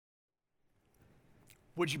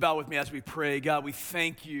Would you bow with me as we pray? God, we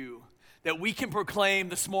thank you that we can proclaim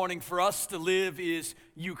this morning for us to live is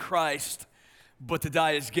you, Christ, but to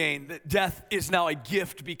die is gain. That death is now a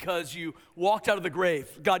gift because you walked out of the grave.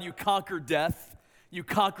 God, you conquered death. You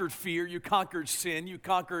conquered fear. You conquered sin. You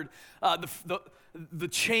conquered the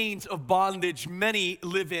chains of bondage many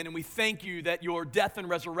live in. And we thank you that your death and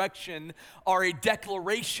resurrection are a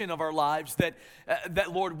declaration of our lives that,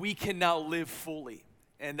 Lord, we can now live fully.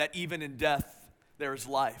 And that even in death, there is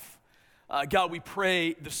life. God, we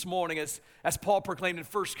pray this morning as Paul proclaimed in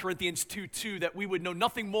 1 Corinthians 2:2 that we would know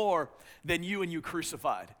nothing more than you and you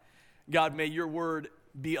crucified. God, may your word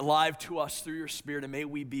be alive to us through your Spirit, and may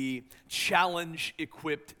we be challenged,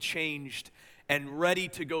 equipped, changed, and ready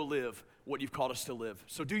to go live what you've called us to live.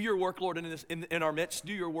 So do your work, Lord, in our midst.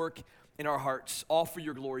 Do your work in our hearts, all for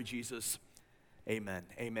your glory, Jesus. Amen.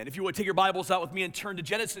 Amen. If you would take your Bibles out with me and turn to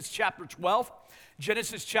Genesis chapter 12.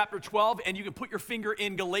 Genesis chapter 12, and you can put your finger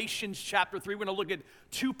in Galatians chapter 3. We're going to look at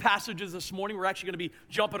two passages this morning. We're actually going to be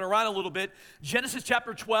jumping around a little bit. Genesis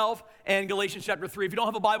chapter 12 and Galatians chapter 3. If you don't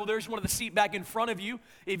have a Bible, there's one of the seat back in front of you.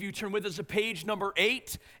 If you turn with us to page number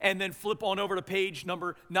 8 and then flip on over to page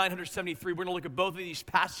number 973, we're going to look at both of these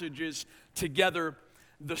passages together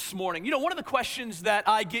this morning. You know, one of the questions that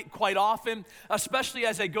I get quite often, especially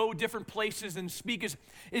as I go different places and speak,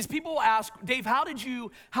 is people ask, Dave, how did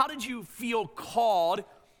you feel called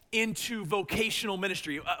into vocational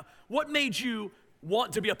ministry? What made you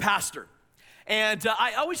want to be a pastor? And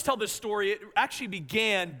I always tell this story. It actually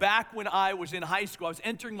began back when I was in high school. I was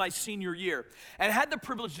entering my senior year, and I had the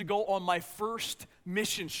privilege to go on my first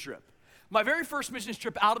mission trip. My very first mission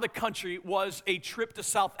trip out of the country was a trip to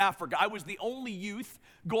South Africa. I was the only youth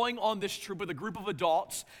going on this trip with a group of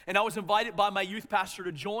adults, and I was invited by my youth pastor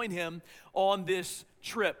to join him on this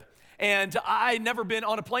trip. And I had never been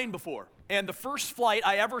on a plane before. And the first flight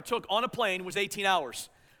I ever took on a plane was 18 hours,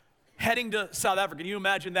 heading to South Africa. Can you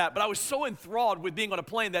imagine that? But I was so enthralled with being on a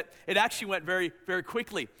plane that it actually went very, very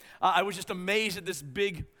quickly. I was just amazed at this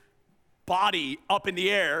big body up in the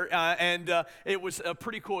air, and it was a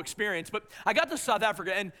pretty cool experience. But I got to South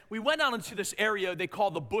Africa, and we went out into this area they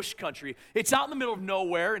call the bush country. It's out in the middle of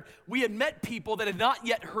nowhere, and we had met people that had not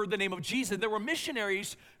yet heard the name of Jesus. There were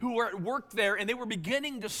missionaries who were at work there, and they were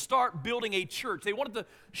beginning to start building a church. They wanted to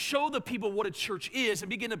show the people what a church is and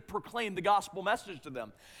begin to proclaim the gospel message to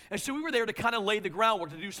them. And so we were there to kind of lay the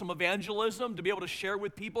groundwork, to do some evangelism, to be able to share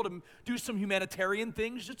with people, to do some humanitarian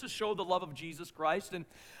things, just to show the love of Jesus Christ. And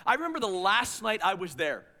I remember the last night I was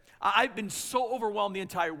there, I've been so overwhelmed the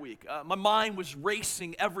entire week. My mind was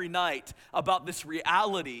racing every night about this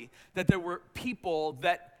reality that there were people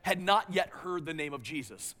that had not yet heard the name of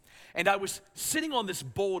Jesus. And I was sitting on this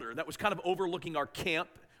boulder that was kind of overlooking our camp.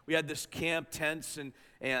 We had this camp, tents and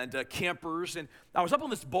campers, and I was up on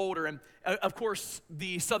this boulder, and of course,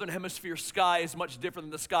 the southern hemisphere sky is much different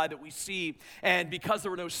than the sky that we see, and because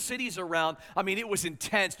there were no cities around, I mean, it was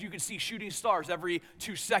intense. You could see shooting stars every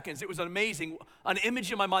 2 seconds. It was amazing, an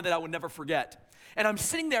image in my mind that I would never forget. And I'm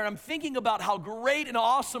sitting there, and I'm thinking about how great and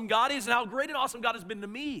awesome God is, and how great and awesome God has been to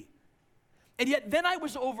me. And yet, then I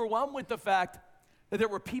was overwhelmed with the fact that there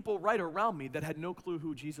were people right around me that had no clue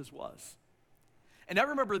who Jesus was. And I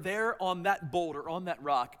remember there on that boulder, on that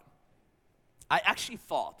rock, I actually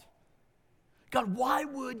thought, God, why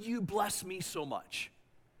would you bless me so much?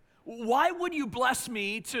 Why would you bless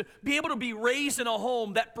me to be able to be raised in a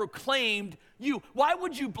home that proclaimed you? Why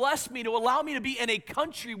would you bless me to allow me to be in a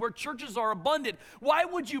country where churches are abundant? Why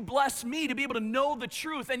would you bless me to be able to know the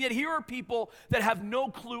truth? And yet here are people that have no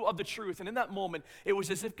clue of the truth. And in that moment, it was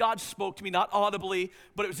as if God spoke to me, not audibly,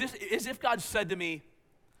 but it was as if God said to me,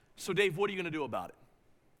 so Dave, what are you going to do about it?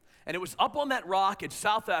 And it was up on that rock in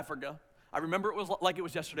South Africa. I remember it was like it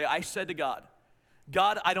was yesterday. I said to God,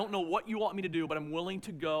 I don't know what you want me to do, but I'm willing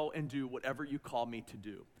to go and do whatever you call me to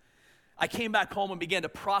do. I came back home and began to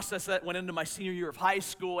process that, went into my senior year of high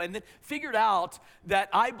school, and then figured out that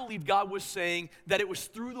I believe God was saying that it was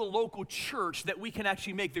through the local church that we can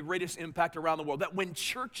actually make the greatest impact around the world. That when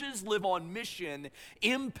churches live on mission,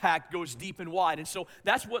 impact goes deep and wide. And so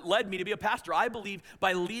that's what led me to be a pastor. I believe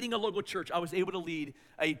by leading a local church, I was able to lead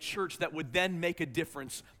a church that would then make a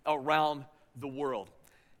difference around the world.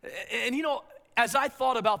 And you know, as I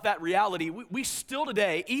thought about that reality, we still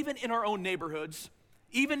today, even in our own neighborhoods,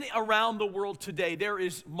 even around the world today, there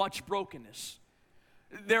is much brokenness.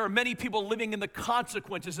 There are many people living in the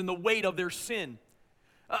consequences and the weight of their sin.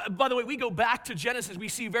 By the way, we go back to Genesis, we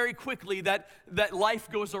see very quickly that life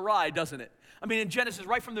goes awry, doesn't it? I mean, in Genesis,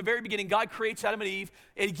 right from the very beginning, God creates Adam and Eve,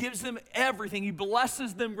 and he gives them everything. He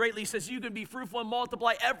blesses them greatly. He says, you can be fruitful and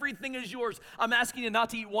multiply. Everything is yours. I'm asking you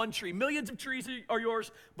not to eat one tree. Millions of trees are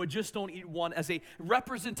yours, but just don't eat one, as a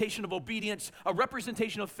representation of obedience, a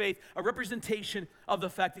representation of faith, a representation of the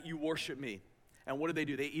fact that you worship me. And what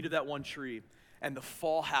do? They eat of that one tree. And the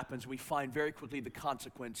fall happens. We find very quickly the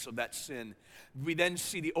consequence of that sin. We then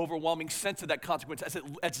see the overwhelming sense of that consequence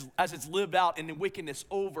as it's lived out in wickedness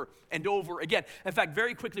over and over again. In fact,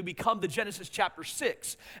 very quickly we come to Genesis chapter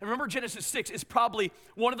 6. And remember, Genesis 6 is probably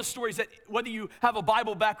one of the stories that, whether you have a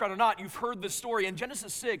Bible background or not, you've heard this story. In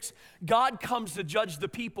Genesis 6, God comes to judge the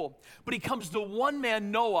people. But he comes to one man,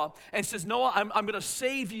 Noah, and says, Noah, I'm going to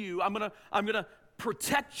save you. I'm going to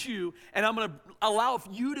protect you, and I'm going to allow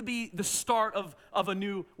you to be the start of a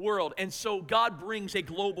new world. And so God brings a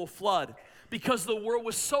global flood. Because the world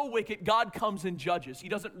was so wicked, God comes and judges. He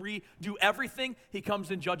doesn't redo everything. He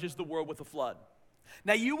comes and judges the world with a flood.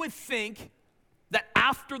 Now, you would think that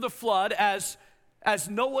after the flood, as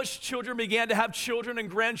Noah's children began to have children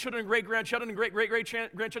and grandchildren and great-grandchildren and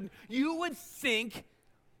great-great-great-grandchildren, you would think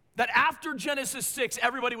that after Genesis 6,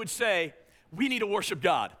 everybody would say, we need to worship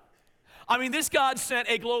God. I mean, this God sent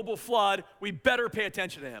a global flood. We better pay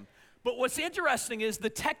attention to him. But what's interesting is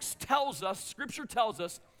the text tells us, Scripture tells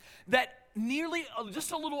us, that nearly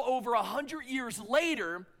just a little over 100 years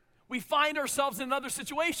later, we find ourselves in another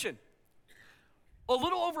situation. A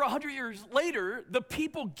little over 100 years later, the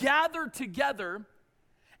people gather together,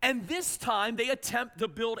 and this time they attempt to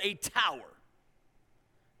build a tower.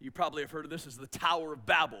 You probably have heard of this as the Tower of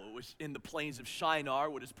Babel. It was in the plains of Shinar,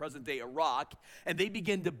 what is present-day Iraq, and they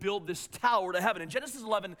begin to build this tower to heaven. And Genesis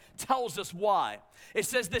 11 tells us why. It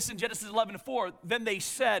says this in Genesis 11:4, then they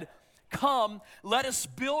said, come, let us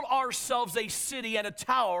build ourselves a city and a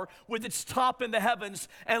tower with its top in the heavens,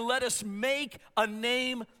 and let us make a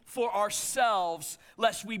name for ourselves,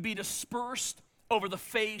 lest we be dispersed over the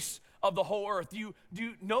face of the whole earth. Do you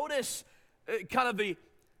notice kind of the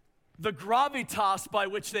gravitas by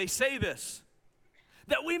which they say this?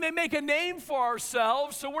 That we may make a name for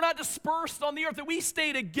ourselves so we're not dispersed on the earth, that we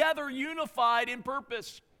stay together, unified in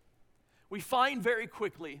purpose. We find very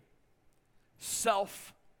quickly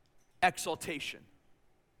self-exaltation.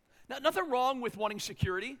 Now, nothing wrong with wanting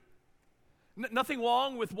security. Nothing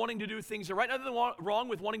wrong with wanting to do things right. Nothing wrong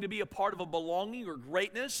with wanting to be a part of a belonging or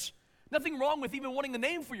greatness. Nothing wrong with even wanting a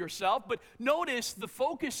name for yourself, but notice the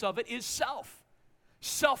focus of it is self.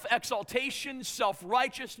 Self-exaltation,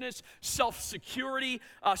 self-righteousness, self-security,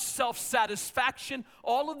 self-satisfaction.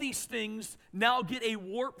 All of these things now get a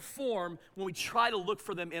warped form when we try to look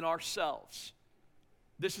for them in ourselves.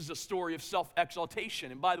 This is a story of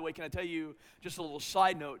self-exaltation. And by the way, can I tell you just a little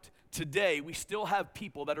side note? Today, we still have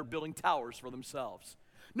people that are building towers for themselves.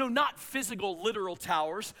 No, not physical, literal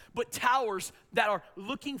towers, but towers that are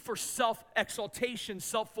looking for self-exaltation,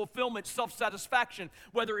 self-fulfillment, self-satisfaction,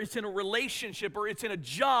 whether it's in a relationship or it's in a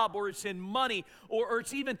job or it's in money or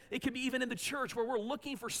it could be even in the church where we're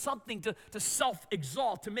looking for something to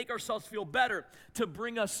self-exalt, to make ourselves feel better, to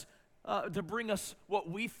bring us what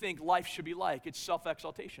we think life should be like. It's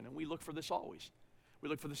self-exaltation, and we look for this always. We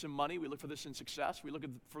look for this in money. We look for this in success. We look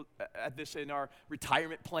at this in our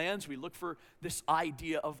retirement plans. We look for this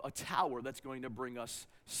idea of a tower that's going to bring us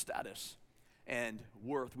status and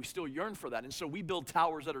worth. We still yearn for that. And so we build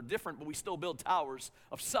towers that are different, but we still build towers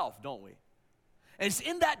of self, don't we? And it's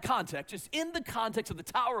in that context, it's in the context of the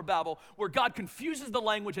Tower of Babel, where God confuses the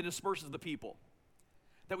language and disperses the people,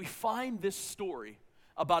 that we find this story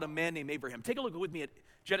about a man named Abraham. Take a look with me at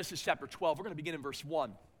Genesis chapter 12. We're going to begin in verse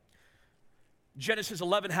 1. Genesis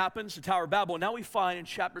 11 happens, the Tower of Babel, and now we find in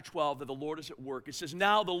chapter 12 that the Lord is at work. It says,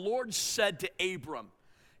 now the Lord said to Abram,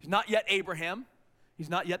 he's not yet Abraham, he's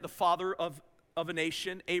not yet the father of a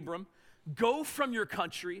nation, Abram, go from your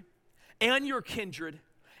country and your kindred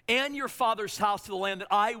and your father's house to the land that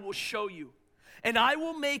I will show you. And I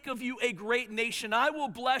will make of you a great nation. I will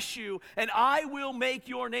bless you, and I will make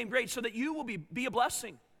your name great so that you will be a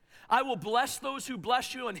blessing. I will bless those who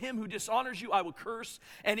bless you, and him who dishonors you I will curse.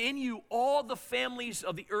 And in you all the families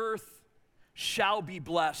of the earth shall be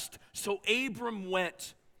blessed. So Abram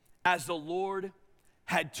went as the Lord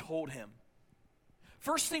had told him.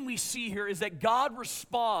 First thing we see here is that God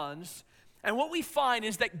responds, and what we find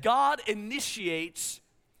is that God initiates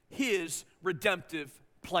his redemptive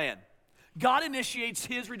plan. God initiates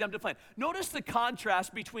his redemptive plan. Notice the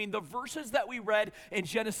contrast between the verses that we read in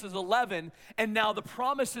Genesis 11 and now the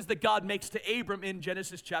promises that God makes to Abram in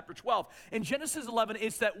Genesis chapter 12. In Genesis 11,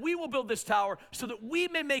 it's that we will build this tower so that we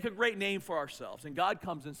may make a great name for ourselves. And God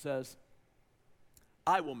comes and says,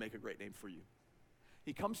 I will make a great name for you.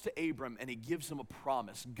 He comes to Abram and he gives him a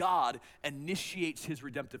promise. God initiates his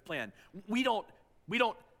redemptive plan. We don't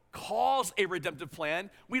cause a redemptive plan.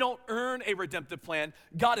 We don't earn a redemptive plan.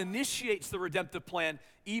 God initiates the redemptive plan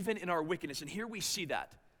even in our wickedness. And here we see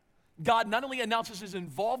that. God not only announces his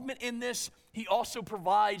involvement in this, he also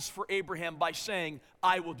provides for Abraham by saying,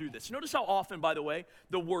 I will do this. Notice how often, by the way,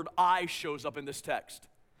 the word I shows up in this text.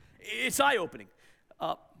 It's eye-opening.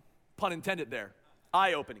 Pun intended there.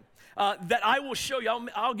 Eye-opening. That I will show you,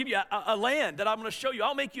 I'll give you a land that I'm going to show you.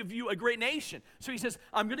 I'll make you a great nation. So he says,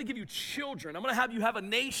 I'm going to give you children. I'm going to have you have a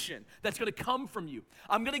nation that's going to come from you.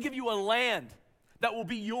 I'm going to give you a land that will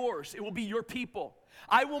be yours. It will be your people.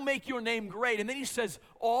 I will make your name great. And then he says,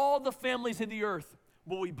 all the families of the earth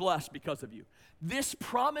will be blessed because of you. This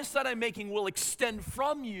promise that I'm making will extend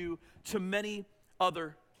from you to many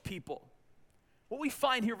other people. What we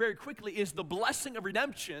find here very quickly is the blessing of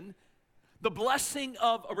redemption, the blessing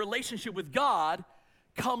of a relationship with God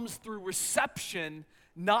comes through reception,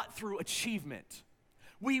 not through achievement.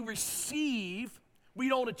 We receive, we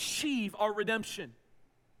don't achieve our redemption.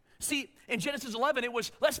 See, in Genesis 11, it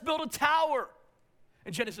was, let's build a tower.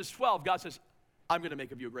 In Genesis 12, God says, I'm going to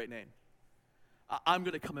make of you a great name. I'm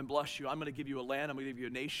going to come and bless you. I'm going to give you a land. I'm going to give you a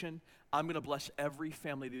nation. I'm going to bless every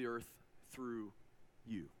family of the earth through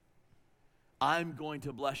you. I'm going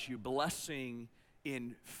to bless you. Blessing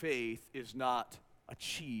in faith is not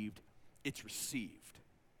achieved, it's received.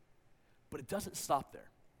 But it doesn't stop there.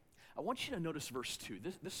 I want you to notice verse 2.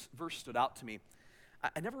 This verse stood out to me.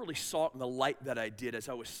 I never really saw it in the light that I did as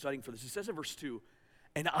I was studying for this. It says in verse 2,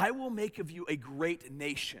 and I will make of you a great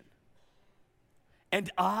nation,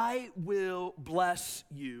 and I will bless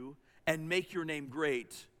you and make your name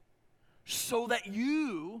great, so that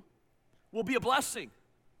you will be a blessing.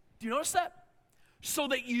 Do you notice that? So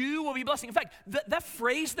that you will be a blessing. In fact, that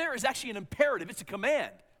phrase there is actually an imperative. It's a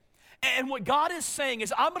command. And what God is saying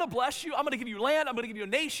is, I'm going to bless you. I'm going to give you land. I'm going to give you a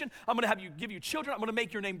nation. I'm going to give you children. I'm going to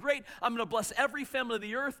make your name great. I'm going to bless every family of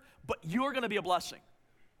the earth, but you're going to be a blessing.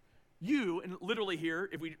 You, and literally here,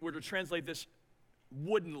 if we were to translate this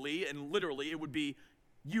woodenly and literally, it would be,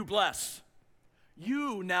 you bless.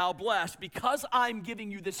 You now bless, because I'm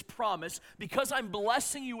giving you this promise, because I'm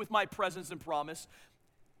blessing you with my presence and promise,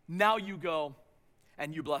 now you go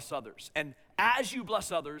and you bless others. And as you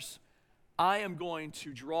bless others, I am going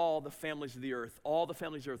to draw the families of the earth. All the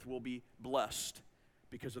families of the earth will be blessed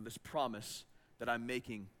because of this promise that I'm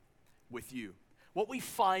making with you. What we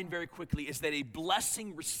find very quickly is that a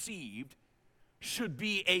blessing received should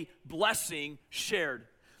be a blessing shared.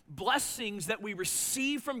 Blessings that we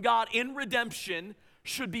receive from God in redemption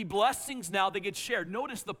should be blessings now that get shared.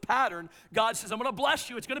 Notice the pattern. God says, I'm going to bless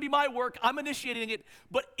you. It's going to be my work. I'm initiating it.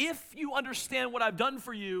 But if you understand what I've done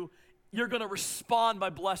for you, you're going to respond by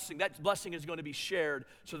blessing. That blessing is going to be shared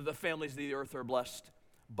so that the families of the earth are blessed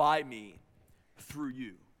by me through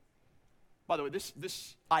you. By the way,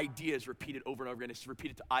 this idea is repeated over and over again. It's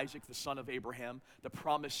repeated to Isaac, the son of Abraham, the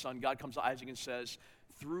promised son. God comes to Isaac and says,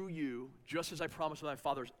 through you, just as I promised my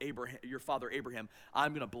father Abraham, your father Abraham,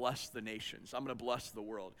 I'm going to bless the nations. I'm going to bless the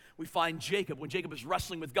world. We find Jacob, when Jacob is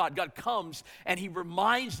wrestling with God, God comes and he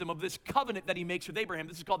reminds them of this covenant that he makes with Abraham.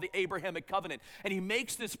 This is called the Abrahamic covenant. And he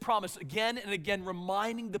makes this promise again and again,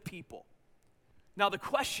 reminding the people. Now the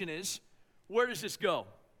question is, where does this go?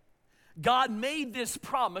 God made this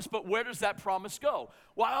promise, but where does that promise go?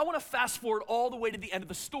 Well, I want to fast forward all the way to the end of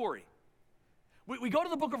the story. We go to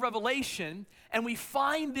the book of Revelation, and we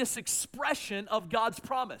find this expression of God's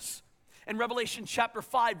promise. In Revelation chapter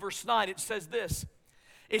 5, verse 9, it says this.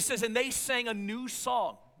 It says, and they sang a new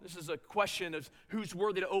song. This is a question of who's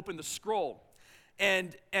worthy to open the scroll.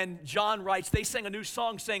 And John writes, they sang a new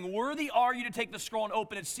song saying, worthy are you to take the scroll and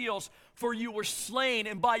open its seals, for you were slain,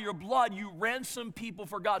 and by your blood you ransomed people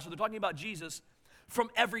for God. So they're talking about Jesus from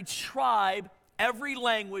every tribe, every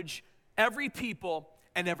language, every people,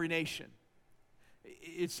 and every nation.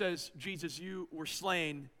 It says, Jesus, you were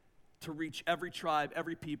slain to reach every tribe,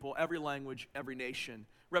 every people, every language, every nation.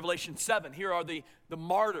 Revelation 7, here are the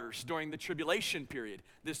martyrs during the tribulation period,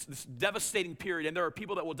 this devastating period, and there are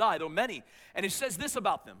people that will die, though many. And it says this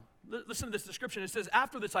about them. Listen to this description. It says,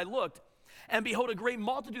 after this I looked, and behold, a great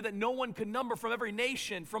multitude that no one could number from every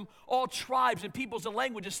nation, from all tribes and peoples and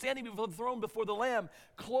languages, standing before the throne before the Lamb,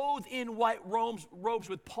 clothed in white robes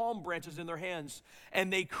with palm branches in their hands.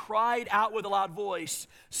 And they cried out with a loud voice,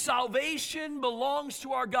 salvation belongs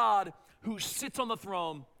to our God who sits on the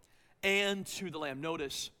throne and to the Lamb.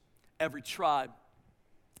 Notice, every tribe,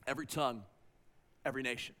 every tongue, every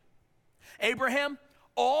nation. Abraham,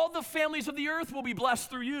 all the families of the earth will be blessed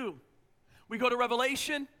through you. We go to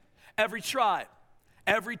Revelation, every tribe,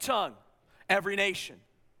 every tongue, every nation.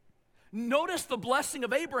 Notice the blessing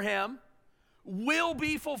of Abraham will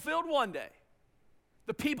be fulfilled one day.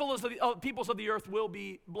 The peoples of the earth will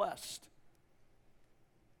be blessed.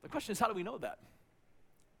 The question is, how do we know that?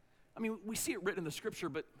 I mean, we see it written in the scripture,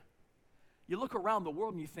 but you look around the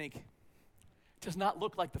world and you think, it does not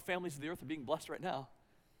look like the families of the earth are being blessed right now.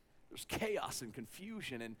 There's chaos and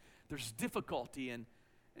confusion, and there's difficulty, and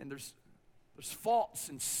there's faults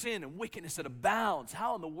and sin and wickedness that abounds.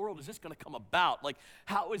 How in the world is this going to come about? Like,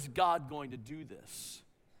 how is God going to do this?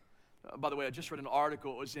 By the way, I just read an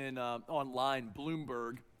article. It was in online,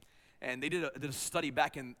 Bloomberg, and they did a study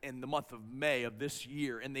back in the month of May of this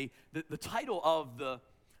year, and the title of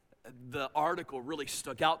the article really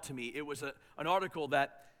stuck out to me. It was an article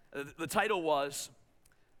that the title was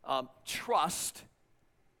Trust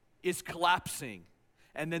is Collapsing,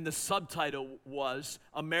 and then the subtitle was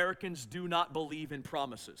Americans Do Not Believe in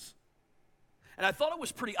Promises. And I thought it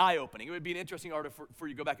was pretty eye-opening. It would be an interesting article for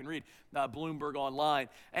you to go back and read, Bloomberg Online.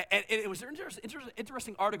 And it was an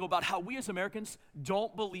interesting article about how we as Americans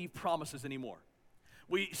don't believe promises anymore.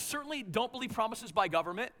 We certainly don't believe promises by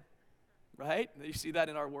government, right? You see that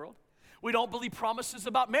in our world. We don't believe promises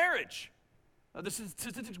about marriage. The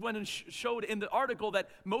statistics went and showed in the article that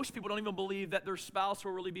most people don't even believe that their spouse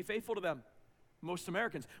will really be faithful to them, most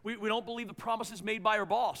Americans. We don't believe the promises made by our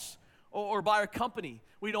boss or by our company.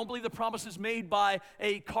 We don't believe the promises made by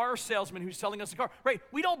a car salesman who's selling us a car. Right?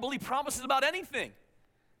 We don't believe promises about anything.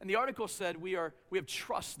 And the article said we have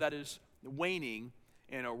trust that is waning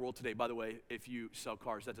in our world today. By the way, if you sell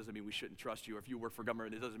cars, that doesn't mean we shouldn't trust you. Or if you work for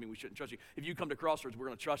government, it doesn't mean we shouldn't trust you. If you come to Crossroads, we're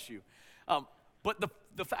going to trust you. But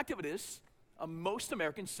the fact of it is, most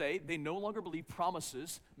Americans say they no longer believe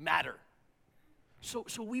promises matter. So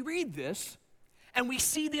we read this, and we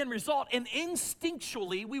see the end result, and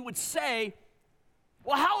instinctually we would say,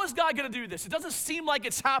 well, how is God going to do this? It doesn't seem like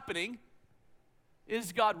it's happening.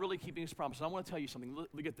 Is God really keeping his promise? And I want to tell you something.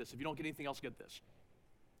 Look at this. If you don't get anything else, get this.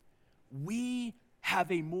 We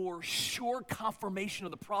have a more sure confirmation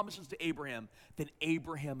of the promises to Abraham than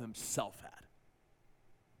Abraham himself had.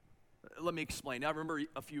 Let me explain. Now, I remember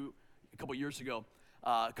a couple years ago,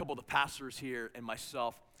 a couple of the pastors here and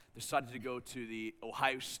myself decided to go to the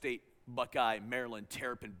Ohio State Buckeye Maryland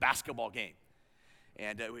Terrapin basketball game.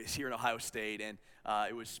 And it was here in Ohio State, and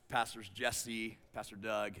it was Pastors Jesse, Pastor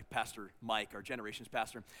Doug, Pastor Mike, our generation's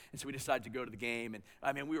pastor. And so we decided to go to the game,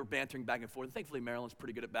 and we were bantering back and forth. And thankfully, Maryland's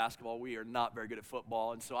pretty good at basketball. We are not very good at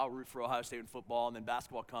football, and so I'll root for Ohio State in football, and then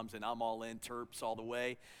basketball comes, and I'm all in, Terps all the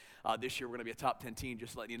way. This year, we're going to be a top 10 team,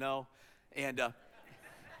 just letting you know. And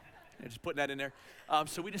just putting that in there.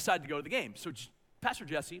 So we decided to go to the game. So Pastor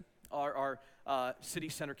Jesse, our city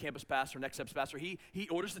center campus pastor, Next Steps pastor, he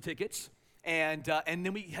orders the tickets, and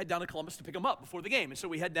then we head down to Columbus to pick them up before the game. And so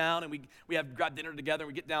we head down, and we have grab dinner together, and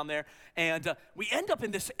we get down there, and we end up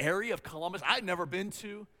in this area of Columbus I'd never been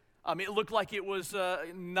to. It looked like it was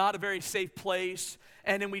not a very safe place.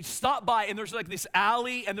 And then we stopped by, and there's like this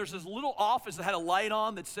alley, and there's this little office that had a light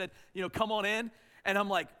on that said, come on in. And I'm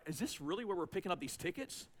like, is this really where we're picking up these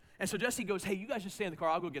tickets? And so Jesse goes, hey, you guys just stay in the car.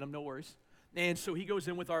 I'll go get them, no worries. And so he goes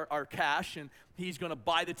in with our cash, and he's going to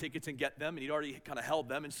buy the tickets and get them, and he'd already kind of held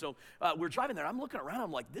them. And so we're driving there. I'm looking around.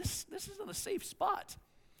 I'm like, this isn't a safe spot.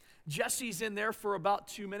 Jesse's in there for about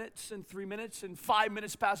 2 minutes and 3 minutes, and 5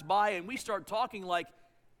 minutes pass by, and we start talking like,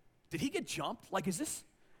 did he get jumped? Like, is this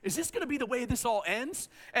going to be the way this all ends?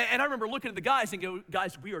 And I remember looking at the guys and go,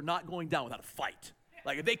 guys, we are not going down without a fight.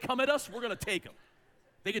 Like, if they come at us, we're going to take them.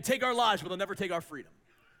 They can take our lives, but they'll never take our freedom.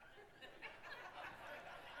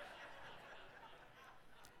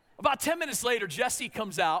 About 10 minutes later, Jesse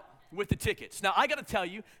comes out with the tickets. Now, I got to tell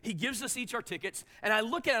you, he gives us each our tickets, and I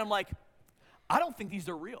look at it, I'm like, I don't think these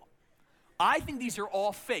are real. I think these are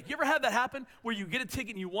all fake. You ever had that happen where you get a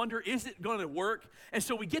ticket and you wonder, is it going to work? And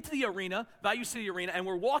so we get to the arena, Value City Arena, and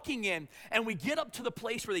we're walking in, and we get up to the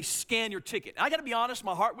place where they scan your ticket. And I got to be honest,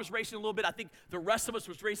 my heart was racing a little bit. I think the rest of us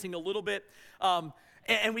was racing a little bit.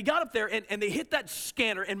 And we got up there, and they hit that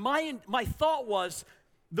scanner, and my thought was,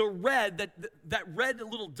 the red, that red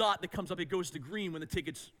little dot that comes up, it goes to green when the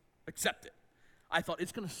ticket's accepted. I thought,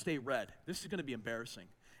 it's going to stay red. This is going to be embarrassing.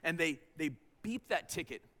 And they beep that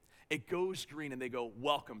ticket. It goes green, and they go,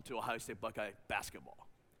 welcome to Ohio State Buckeye basketball.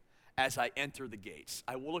 As I enter the gates,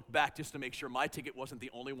 I will look back just to make sure my ticket wasn't the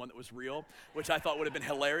only one that was real, which I thought would have been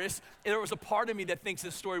hilarious. And there was a part of me that thinks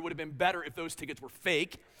this story would have been better if those tickets were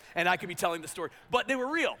fake, and I could be telling the story. But they were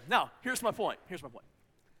real. Now, here's my point.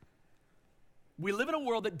 We live in a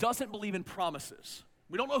world that doesn't believe in promises.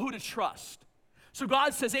 We don't know who to trust. So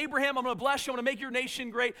God says, Abraham, I'm going to bless you. I'm going to make your nation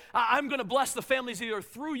great. I'm going to bless the families of the earth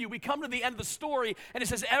through you. We come to the end of the story, and it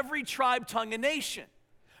says every tribe, tongue, and nation.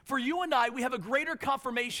 For you and I, we have a greater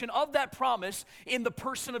confirmation of that promise in the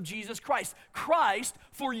person of Jesus Christ. Christ,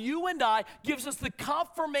 for you and I, gives us the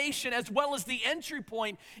confirmation as well as the entry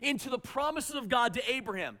point into the promises of God to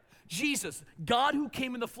Abraham. Jesus, God who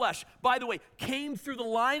came in the flesh, by the way, came through the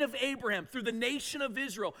line of Abraham, through the nation of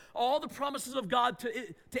Israel. All the promises of God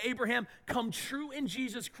to Abraham come true in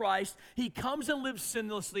Jesus Christ. He comes and lives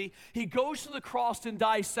sinlessly. He goes to the cross and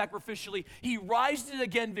dies sacrificially. He rises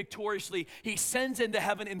again victoriously. He sends into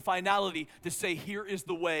heaven in finality to say, here is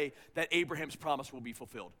the way that Abraham's promise will be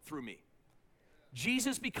fulfilled through me.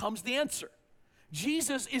 Jesus becomes the answer.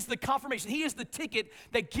 Jesus is the confirmation. He is the ticket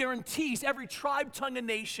that guarantees every tribe, tongue, and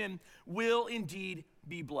nation will indeed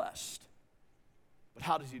be blessed. But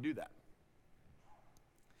how does he do that?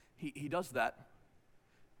 He does that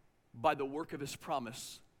by the work of his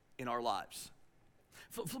promise in our lives.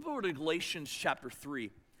 Flip over to Galatians chapter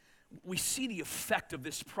 3. We see the effect of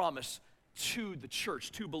this promise to the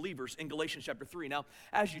church, to believers in Galatians chapter 3. Now,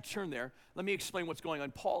 as you turn there, let me explain what's going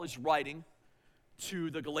on. Paul is writing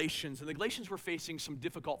to the Galatians, and the Galatians were facing some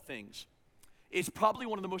difficult things. It's probably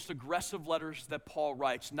one of the most aggressive letters that Paul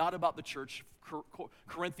writes, not about the church.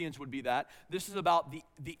 Corinthians would be that. This is about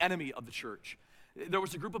the enemy of the church. There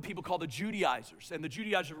was a group of people called the Judaizers, and the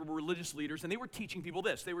Judaizers were religious leaders, and they were teaching people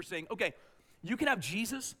this. They were saying, okay, you can have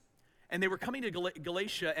Jesus, and they were coming to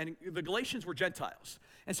Galatia, and the Galatians were Gentiles.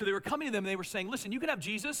 And so they were coming to them, and they were saying, listen, you can have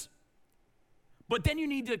Jesus, but then you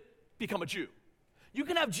need to become a Jew. You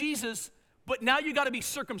can have Jesus, but now you got to be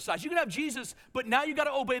circumcised. You can have Jesus, but now you got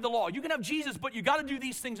to obey the law. You can have Jesus, but you got to do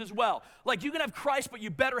these things as well. Like you can have Christ, but you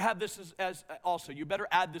better have this as also. You better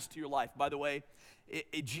add this to your life. By the way,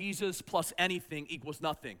 Jesus plus anything equals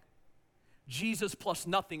nothing. Jesus plus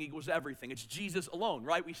nothing equals everything. It's Jesus alone,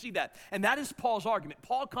 right? We see that. And that is Paul's argument.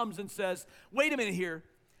 Paul comes and says, wait a minute here.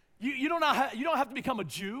 You don't have to become a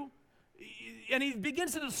Jew. And he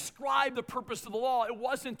begins to describe the purpose of the law. It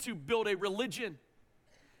wasn't to build a religion.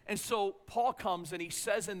 And so Paul comes and he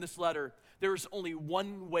says in this letter, there is only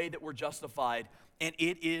one way that we're justified, and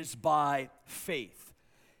it is by faith.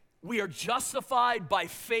 We are justified by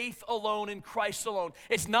faith alone in Christ alone.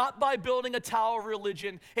 It's not by building a tower of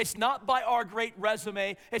religion. It's not by our great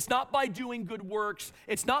resume. It's not by doing good works.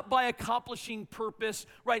 It's not by accomplishing purpose,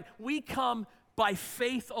 right? We come by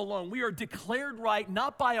faith alone. We are declared right,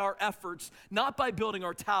 not by our efforts, not by building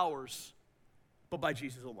our towers, but by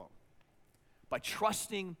Jesus alone. By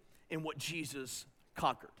trusting in what Jesus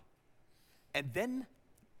conquered. And then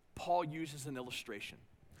Paul uses an illustration.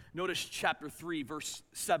 Notice chapter 3, verse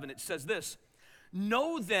 7. It says this,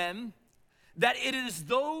 know then that it is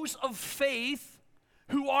those of faith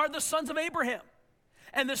who are the sons of Abraham.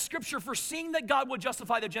 And the scripture, foreseeing that God would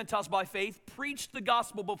justify the Gentiles by faith, preached the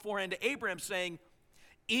gospel beforehand to Abraham, saying,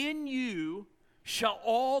 in you shall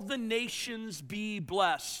all the nations be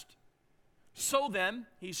blessed. So then,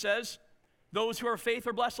 he says, those who are of faith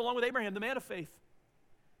are blessed along with Abraham, the man of faith.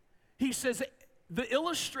 He says the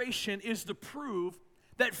illustration is to prove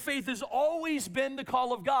that faith has always been the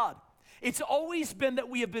call of God. It's always been that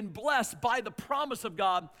we have been blessed by the promise of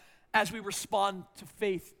God as we respond to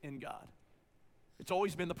faith in God. It's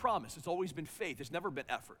always been the promise. It's always been faith. It's never been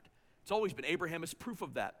effort. It's always been. Abraham is proof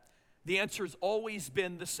of that. The answer has always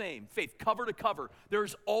been the same. Faith, cover to cover.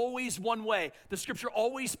 There's always one way. The scripture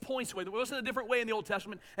always points away. There wasn't a different way in the Old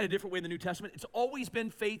Testament and a different way in the New Testament. It's always been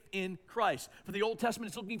faith in Christ. For the Old Testament,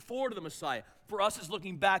 it's looking forward to the Messiah. For us, it's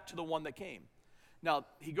looking back to the one that came. Now,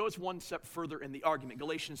 he goes one step further in the argument.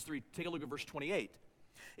 Galatians 3, take a look at verse 28.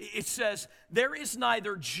 It says, there is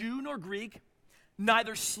neither Jew nor Greek,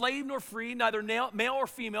 neither slave nor free, neither male or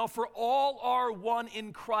female, for all are one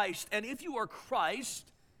in Christ. And if you are Christ,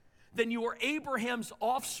 then you are Abraham's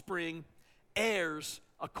offspring, heirs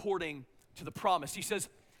according to the promise. He says,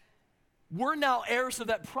 we're now heirs of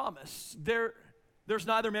that promise. There's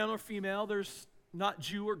neither male nor female. There's not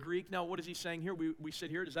Jew or Greek. Now, what is he saying here? We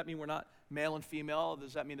sit here. Does that mean we're not male and female?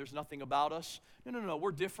 Does that mean there's nothing about us? No.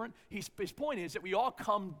 We're different. His point is that we all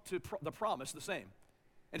come to the promise the same.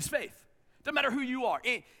 And it's faith. Doesn't matter who you are.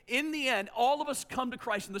 In the end, all of us come to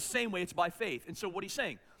Christ in the same way. It's by faith. And so what he's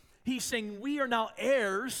saying? He's saying we are now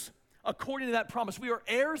heirs according to that promise. We are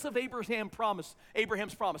heirs of Abraham's promise.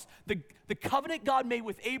 The covenant God made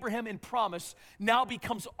with Abraham in promise now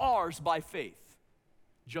becomes ours by faith.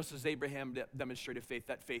 Just as Abraham demonstrated faith,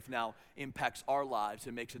 that faith now impacts our lives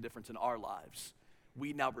and makes a difference in our lives.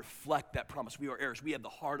 We now reflect that promise. We are heirs. We have the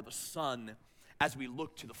heart of a son as we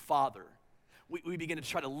look to the Father. We begin to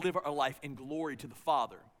try to live our life in glory to the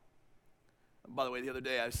Father. By the way, the other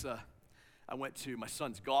day I went to my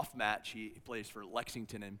son's golf match. He plays for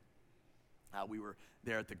Lexington, and We were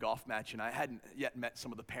there at the golf match, and I hadn't yet met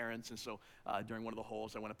some of the parents, and so during one of the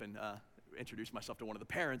holes, I went up and introduced myself to one of the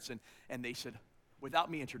parents, and they said,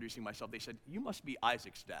 without me introducing myself, they said, "You must be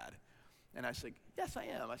Isaac's dad." And I said, "Yes, I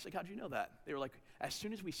am." I said, "How'd you know that?" They were like, "As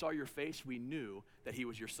soon as we saw your face, we knew that he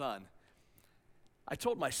was your son." I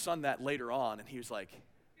told my son that later on, and he was like,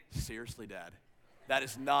 "Seriously, Dad? That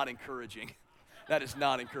is not encouraging. That is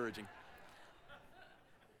not encouraging."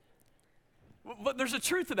 But there's a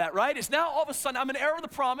truth to that, right? It's now all of a sudden, I'm an heir of the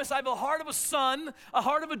promise. I have a heart of a son, a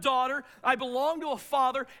heart of a daughter. I belong to a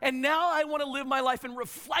father, and now I want to live my life in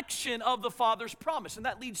reflection of the Father's promise. And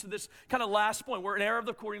that leads to this kind of last point. We're an heir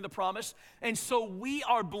according to the promise, and so we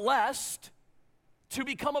are blessed to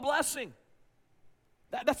become a blessing.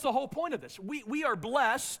 That's the whole point of this. We are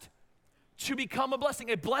blessed to become a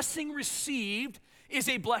blessing. A blessing received is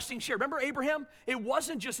a blessing shared. Remember Abraham? It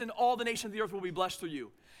wasn't just in all the nations of the earth will be blessed through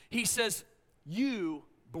you. He says, you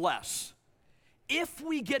bless. If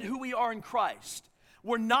we get who we are in Christ,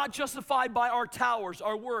 we're not justified by our towers,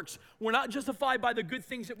 our works. We're not justified by the good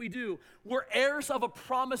things that we do. We're heirs of a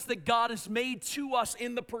promise that God has made to us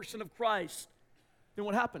in the person of Christ. Then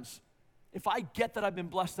what happens? If I get that I've been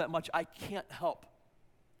blessed that much, I can't help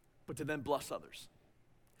but to then bless others.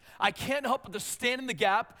 I can't help but to stand in the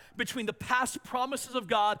gap between the past promises of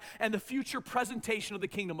God and the future presentation of the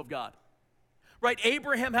kingdom of God. Right?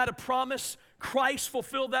 Abraham had a promise. Christ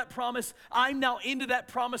fulfilled that promise. I'm now into that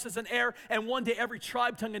promise as an heir, and one day every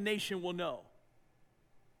tribe, tongue, and nation will know.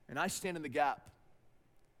 And I stand in the gap.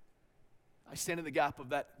 I stand in the gap of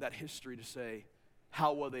that history to say,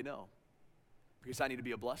 how will they know? Because I need to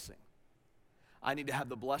be a blessing. I need to have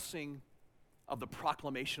the blessing of the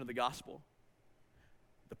proclamation of the gospel,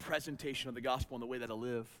 the presentation of the gospel in the way that I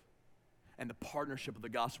live, and the partnership of the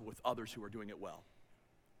gospel with others who are doing it well.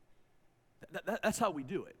 That's how we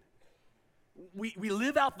do it. We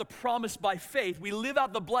live out the promise by faith. We live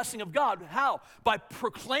out the blessing of God. How? By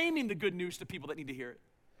proclaiming the good news to people that need to hear it.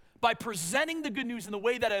 By presenting the good news in the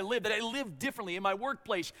way that I live differently in my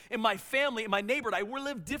workplace, in my family, in my neighborhood. I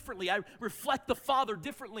live differently. I reflect the Father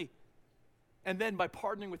differently. And then by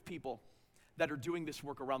partnering with people that are doing this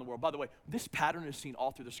work around the world. By the way, this pattern is seen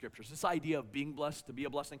all through the scriptures. This idea of being blessed, to be a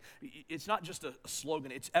blessing, it's not just a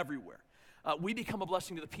slogan, it's everywhere. We become a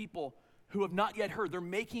blessing to the people who have not yet heard. They're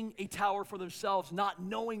making a tower for themselves, not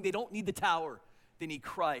knowing they don't need the tower. They need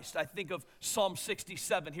Christ. I think of Psalm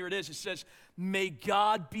 67. Here it is. It says, "May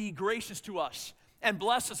God be gracious to us and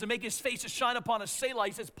bless us and make his face to shine upon us." Selah.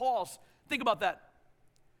 He says, pause. Think about that.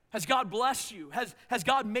 Has God blessed you? Has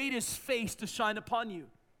God made his face to shine upon you?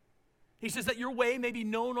 He says that your way may be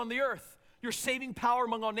known on the earth. Your saving power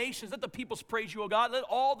among all nations. Let the peoples praise you, O God. Let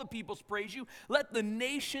all the peoples praise you. Let the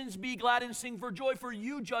nations be glad and sing for joy, for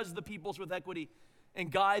you judge the peoples with equity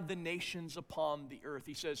and guide the nations upon the earth.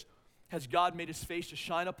 He says, has God made his face to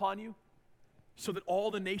shine upon you so that all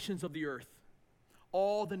the nations of the earth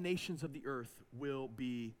will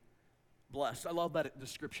be blessed? I love that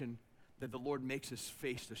description that the Lord makes his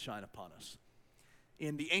face to shine upon us.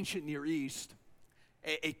 In the ancient Near East,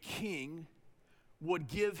 a king would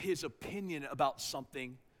give his opinion about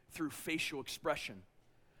something through facial expression.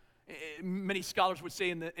 Many scholars would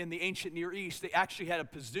say in the ancient Near East, they actually had a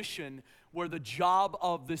position where the job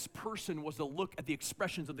of this person was to look at the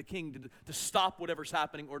expressions of the king to stop whatever's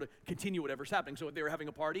happening or to continue whatever's happening. So if they were having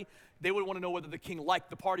a party, they would want to know whether the king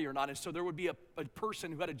liked the party or not. And so there would be a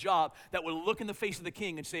person who had a job that would look in the face of the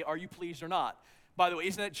king and say, are you pleased or not? By the way,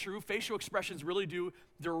 isn't that true? Facial expressions really do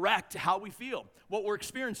direct how we feel, what we're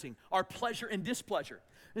experiencing, our pleasure and displeasure.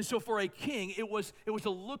 And so for a king, it was to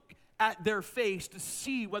look at their face to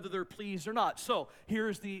see whether they're pleased or not. So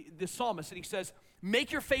here's the psalmist, and he says,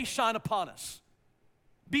 make your face shine upon us.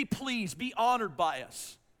 Be pleased, be honored by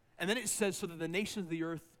us. And then it says, so that the nations of the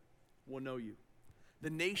earth will know you. The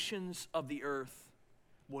nations of the earth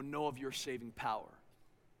will know of your saving power.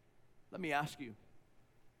 Let me ask you,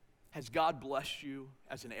 has God blessed you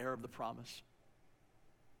as an heir of the promise?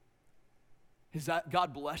 Has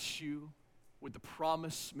God blessed you with the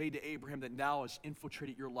promise made to Abraham that now has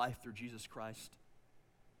infiltrated your life through Jesus Christ?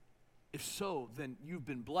 If so, then you've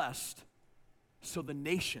been blessed, so the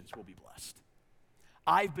nations will be blessed.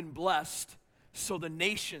 I've been blessed, so the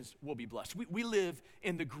nations will be blessed. We live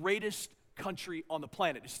in the greatest country on the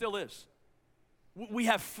planet. It still is. We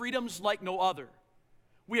have freedoms like no other.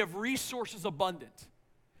 We have resources abundant.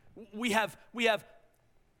 We have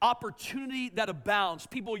opportunity that abounds.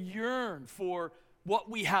 People yearn for what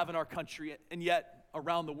we have in our country, and yet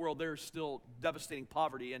around the world there is still devastating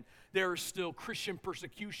poverty, and there is still Christian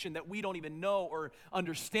persecution that we don't even know or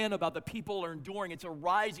understand about, that people are enduring. It's a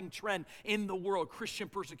rising trend in the world, Christian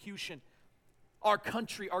persecution. Our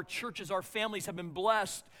country, our churches, our families have been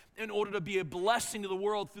blessed in order to be a blessing to the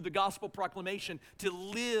world through the gospel proclamation, to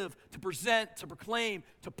live, to present, to proclaim,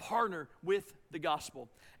 to partner with the gospel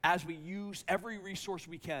as we use every resource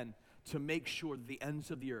we can to make sure that the ends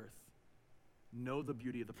of the earth know the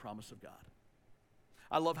beauty of the promise of God.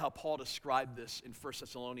 I love how Paul described this in 1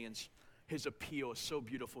 Thessalonians. His appeal is so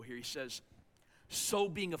beautiful here. He says, so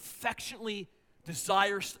being affectionately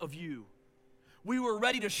desirous of you, we were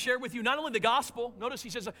ready to share with you not only the gospel. Notice he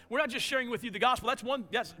says, we're not just sharing with you the gospel.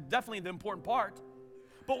 That's definitely the important part.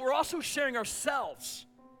 But we're also sharing ourselves.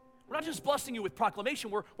 We're not just blessing you with proclamation.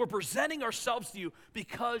 We're presenting ourselves to you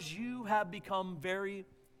because you have become very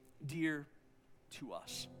dear to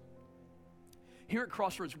us. Here at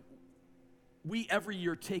Crossroads, we every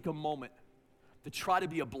year take a moment to try to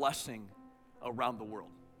be a blessing around the world.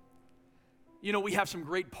 You know, we have some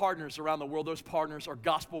great partners around the world. Those partners are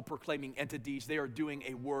gospel-proclaiming entities. They are doing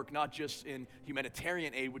a work not just in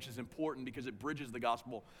humanitarian aid, which is important because it bridges the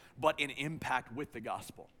gospel, but in impact with the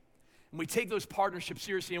gospel. And we take those partnerships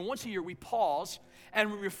seriously, and once a year we pause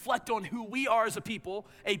and we reflect on who we are as a people,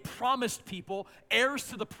 a promised people, heirs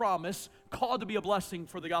to the promise, called to be a blessing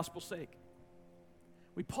for the gospel's sake.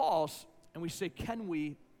 We pause and we say, can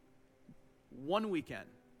we, one weekend,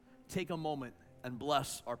 take a moment and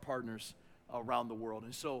bless our partners around the world?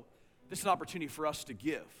 And so this is an opportunity for us to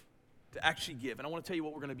give, to actually give. And I want to tell you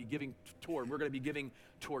what we're going to be giving toward. We're going to be giving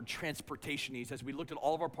toward transportation needs. As we looked at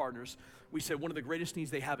all of our partners, we said one of the greatest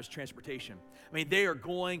needs they have is transportation. I mean, they are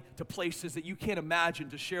going to places that you can't imagine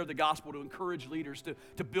to share the gospel, to encourage leaders,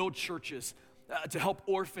 to build churches, to help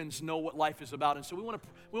orphans know what life is about. And so we want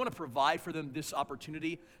to provide for them this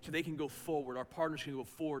opportunity so they can go forward. Our partners can go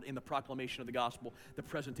forward in the proclamation of the gospel, the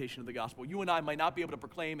presentation of the gospel. You and I might not be able to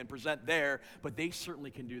proclaim and present there, but they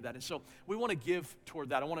certainly can do that. And so we want to give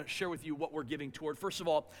toward that. I want to share with you what we're giving toward. First of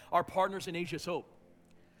all, our partners in Asia's Hope.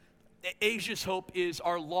 Asia's Hope is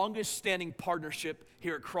our longest standing partnership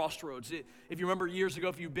here at Crossroads. If you remember years ago,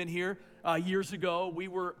 if you've been here, years ago, we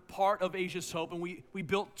were part of Asia's Hope, and we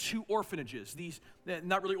built 2 orphanages. These,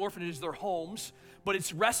 not really orphanages, they're homes, but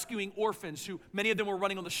it's rescuing orphans who, many of them were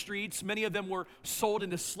running on the streets, many of them were sold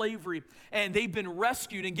into slavery, and they've been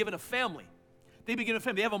rescued and given a family. They've been given a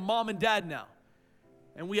family. They have a mom and dad now.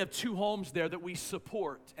 And we have 2 homes there that we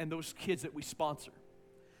support and those kids that we sponsor.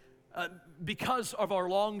 Because of our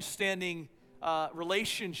long-standing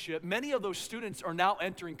relationship, many of those students are now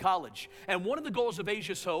entering college. And one of the goals of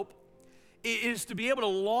Asia's Hope is to be able to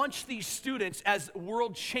launch these students as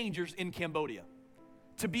world changers in Cambodia,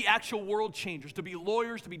 to be actual world changers, to be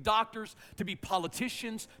lawyers, to be doctors, to be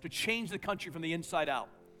politicians, to change the country from the inside out.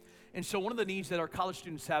 And so one of the needs that our college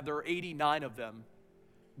students have, there are 89 of them,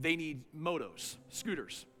 they need motos,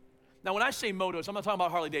 scooters. Now, when I say motos, I'm not talking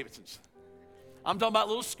about Harley Davidsons. I'm talking about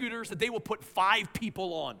little scooters that they will put 5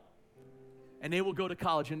 people on, and they will go to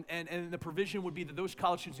college. And the provision would be that those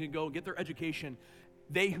college students can go and get their education.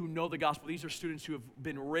 They who know the gospel, these are students who have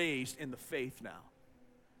been raised in the faith now.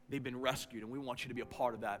 They've been rescued, and we want you to be a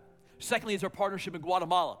part of that. Secondly, is our partnership in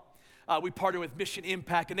Guatemala. We partner with Mission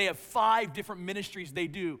Impact, and they have 5 different ministries they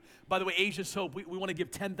do. By the way, Asia's Hope, we want to give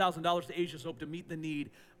 $10,000 to Asia's Hope to meet the need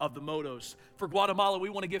of the motos. For Guatemala, we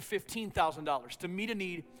want to give $15,000 to meet a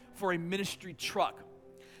need for a ministry truck.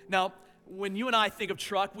 Now, when you and I think of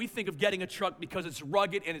truck, we think of getting a truck because it's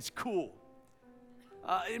rugged and it's cool.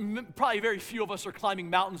 Probably very few of us are climbing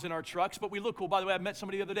mountains in our trucks, but we look cool. By the way, I met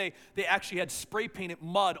somebody the other day. They actually had spray painted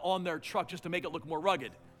mud on their truck just to make it look more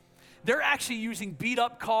rugged. They're actually using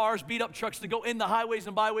beat-up cars, beat-up trucks to go in the highways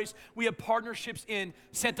and byways. We have partnerships in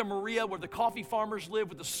Santa Maria where the coffee farmers live,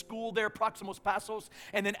 with the school there, Proximos Pasos,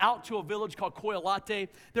 and then out to a village called Coyolate.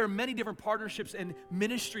 There are many different partnerships and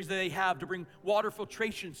ministries that they have to bring water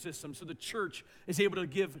filtration systems so the church is able to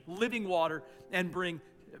give living water and bring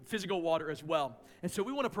physical water as well. And so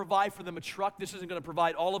we want to provide for them a truck. This isn't going to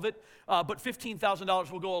provide all of it, but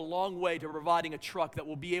 $15,000 will go a long way to providing a truck that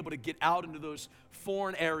will be able to get out into those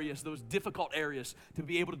foreign areas, those difficult areas, to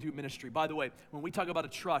be able to do ministry. By the way, when we talk about a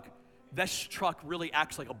truck, this truck really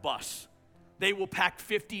acts like a bus. They will pack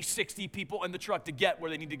 50, 60 people in the truck to get where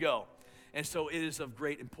they need to go. And so it is of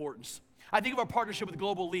great importance. I think of our partnership with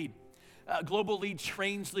Global Lead. Global Lead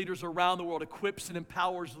trains leaders around the world, equips and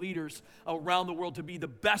empowers leaders around the world to be the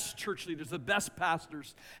best church leaders, the best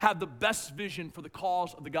pastors, have the best vision for the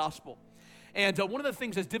cause of the gospel. And one of the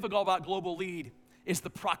things that's difficult about Global Lead is the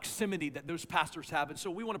proximity that those pastors have. And so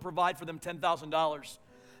we want to provide for them $10,000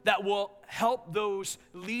 that will help those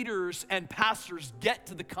leaders and pastors get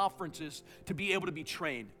to the conferences to be able to be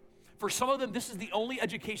trained. For some of them, this is the only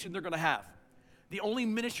education they're going to have. The only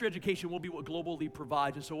ministry education will be what Global Lead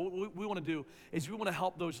provides. And so what we want to do is we want to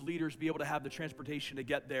help those leaders be able to have the transportation to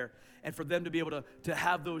get there and for them to be able to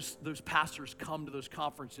have those pastors come to those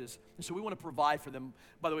conferences. And so we want to provide for them.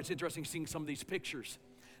 By the way, it's interesting seeing some of these pictures.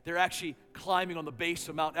 They're actually climbing on the base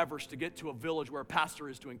of Mount Everest to get to a village where a pastor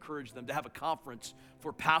is to encourage them, to have a conference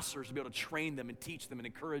for pastors to be able to train them and teach them and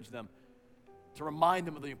encourage them, to remind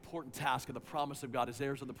them of the important task of the promise of God as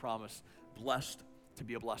heirs of the promise, blessed to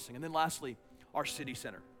be a blessing. And then lastly, our city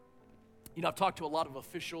center. You know, I've talked to a lot of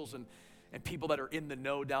officials and people that are in the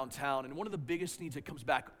know downtown, and one of the biggest needs that comes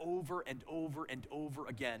back over and over and over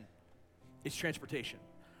again is transportation.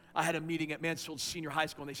 I had a meeting at Mansfield Senior High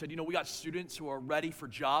School, and they said, you know, we got students who are ready for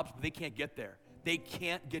jobs, but they can't get there. They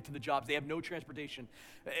can't get to the jobs. They have no transportation.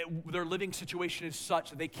 Their living situation is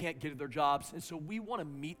such that they can't get to their jobs, and so we want to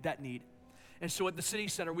meet that need. And so at the City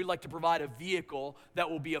Center, we'd like to provide a vehicle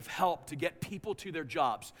that will be of help to get people to their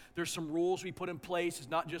jobs. There's some rules we put in place.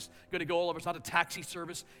 It's not just going to go all over. It's not a taxi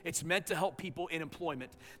service. It's meant to help people in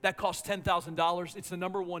employment. That costs $10,000. It's the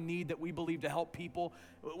number one need that we believe to help people.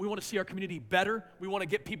 We want to see our community better. We want to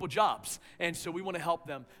get people jobs. And so we want to help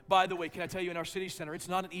them. By the way, can I tell you, in our City Center, it's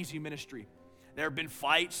not an easy ministry. There have been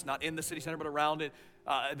fights, not in the City Center, but around it.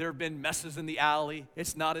 There have been messes in the alley.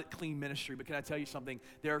 It's not a clean ministry, but can I tell you something?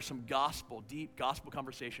 There are some deep gospel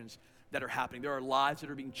conversations that are happening. There are lives that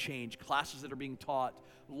are being changed, classes that are being taught,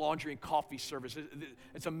 laundry and coffee service.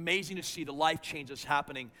 It's amazing to see the life change that's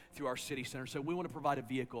happening through our City Center. So we want to provide a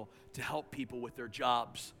vehicle to help people with their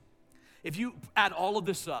jobs. If you add all of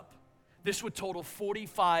this up, this would total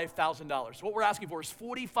 $45,000. So what we're asking for is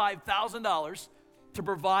 $45,000 to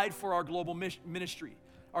provide for our global ministry,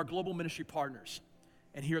 our global ministry partners,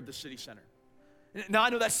 and here at the City Center. Now, I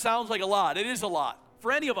know that sounds like a lot. It is a lot.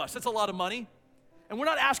 For any of us, that's a lot of money. And we're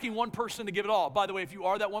not asking one person to give it all. By the way, if you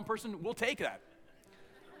are that one person, we'll take that.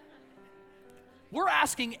 We're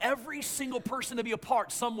asking every single person to be a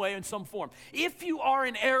part some way in some form. If you are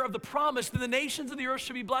an heir of the promise, then the nations of the earth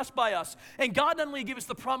should be blessed by us. And God not only gives us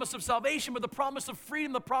the promise of salvation, but the promise of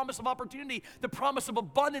freedom, the promise of opportunity, the promise of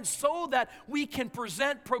abundance, so that we can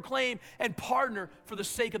present, proclaim, and partner for the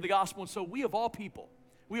sake of the gospel. And so we of all people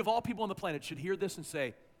on the planet should hear this and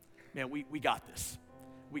say, man, we got this.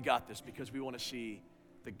 We got this because we want to see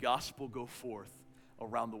the gospel go forth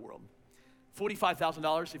around the world.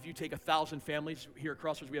 $45,000, if you take 1,000 families, here at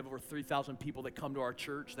Crossroads we have over 3,000 people that come to our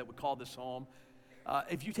church that would call this home.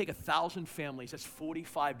 If you take 1,000 families, that's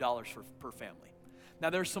 $45 per family. Now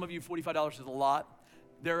there's some of you, $45 is a lot.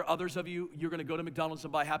 There are others of you, you're going to go to McDonald's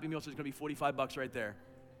and buy Happy Meals, it's going to be $45 right there.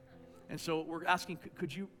 And so we're asking,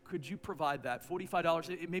 could you provide that?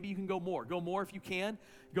 $45, maybe you can go more. Go more if you can,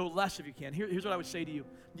 go less if you can. Here's what I would say to you.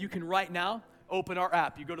 You can right now open our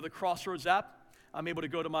app. You go to the Crossroads app. I'm able to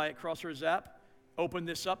go to my Crossroads app, open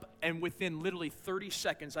this up, and within literally 30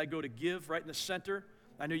 seconds, I go to give right in the center.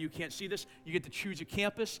 I know you can't see this. You get to choose a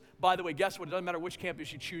campus. By the way, guess what? It doesn't matter which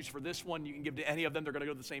campus you choose for this one. You can give to any of them. They're going to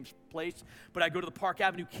go to the same place. But I go to the Park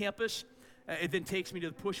Avenue campus. It then takes me to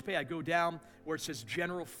the push pay. I go down where it says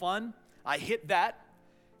General Fund. I hit that,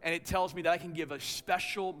 and it tells me that I can give a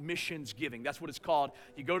special missions giving. That's what it's called.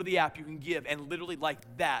 You go to the app, you can give, and literally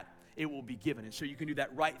like that, it will be given. And so you can do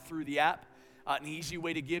that right through the app. An easy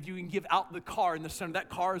way to give. You can give out the car in the center. That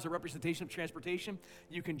car is a representation of transportation.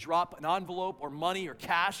 You can drop an envelope or money or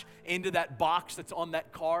cash into that box that's on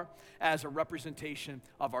that car as a representation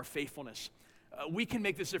of our faithfulness. We can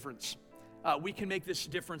make this difference. We can make this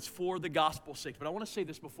difference for the gospel's sake. But I want to say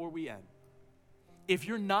this before we end. If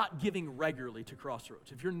you're not giving regularly to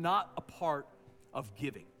Crossroads, if you're not a part of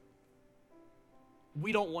giving,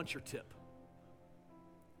 we don't want your tip.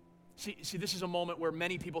 See, this is a moment where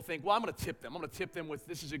many people think, well, I'm going to tip them. I'm going to tip them with,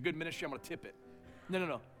 this is a good ministry, I'm going to tip it.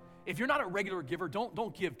 No. If you're not a regular giver,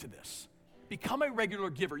 don't give to this. Become a regular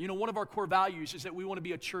giver. You know, one of our core values is that we want to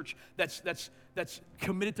be a church that's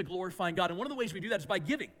committed to glorifying God. And one of the ways we do that is by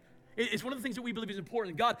giving. It's one of the things that we believe is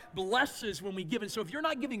important. God blesses when we give. And so if you're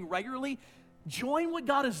not giving regularly, join what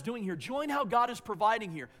God is doing here. Join how God is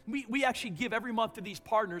providing here. We actually give every month to these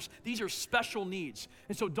partners. These are special needs.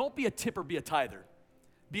 And so don't be a tipper, be a tither.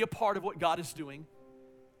 Be a part of what God is doing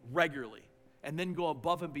regularly. And then go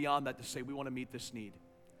above and beyond that to say we want to meet this need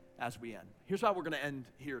as we end. Here's how we're going to end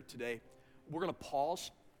here today. We're going to pause,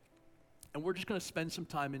 and we're just going to spend some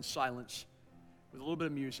time in silence with a little bit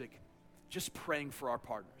of music, just praying for our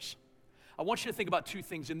partners. I want you to think about two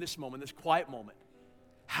things in this moment, this quiet moment.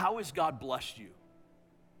 How has God blessed you?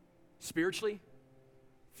 Spiritually,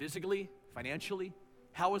 physically, financially?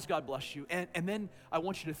 How has God blessed you? And then I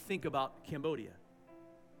want you to think about Cambodia,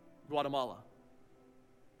 Guatemala.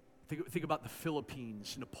 Think about the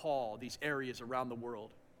Philippines, Nepal, these areas around the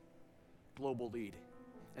world. global lead.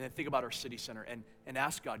 And then think about our city center and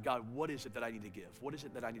ask God, what is it that I need to give? What is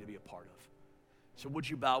it that I need to be a part of? So would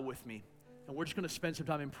you bow with me? And we're just going to spend some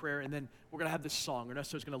time in prayer, and then we're going to have this song.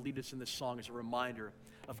 Ernesto's going to lead us in this song as a reminder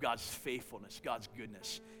of God's faithfulness, God's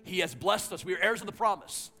goodness. He has blessed us. We are heirs of the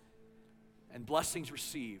promise. And blessings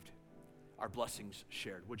received are blessings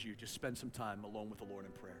shared. Would you just spend some time alone with the Lord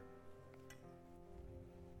in prayer?